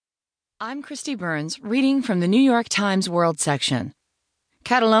I'm Christy Burns, reading from the New York Times World section.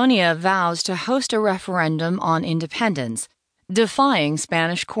 Catalonia vows to host a referendum on independence, defying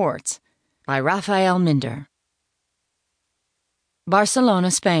Spanish courts, by Raphael. Barcelona,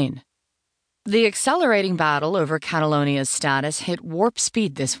 Spain. The accelerating battle over Catalonia's status hit warp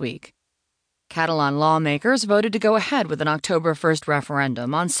speed this week. Catalan lawmakers voted to go ahead with an October 1st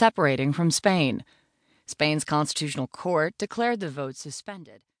referendum on separating from Spain. Spain's constitutional court declared the vote suspended.